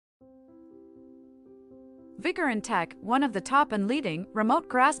Vigorun Tech, one of the top and leading remote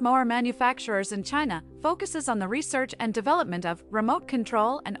grass mower manufacturers in China, focuses on the research and development of remote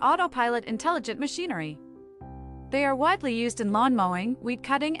control and autopilot intelligent machinery. They are widely used in lawn mowing, weed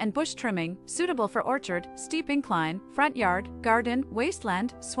cutting and bush trimming, suitable for orchard, steep incline, front yard, garden,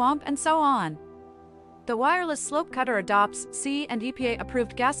 wasteland, swamp and so on. The wireless slope cutter adopts C and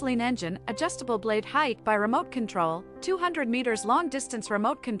EPA-approved gasoline engine, adjustable blade height by remote control, 200 meters long-distance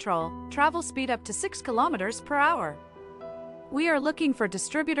remote control, travel speed up to 6 kilometers per hour. We are looking for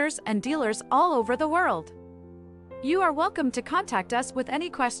distributors and dealers all over the world. You are welcome to contact us with any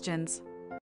questions.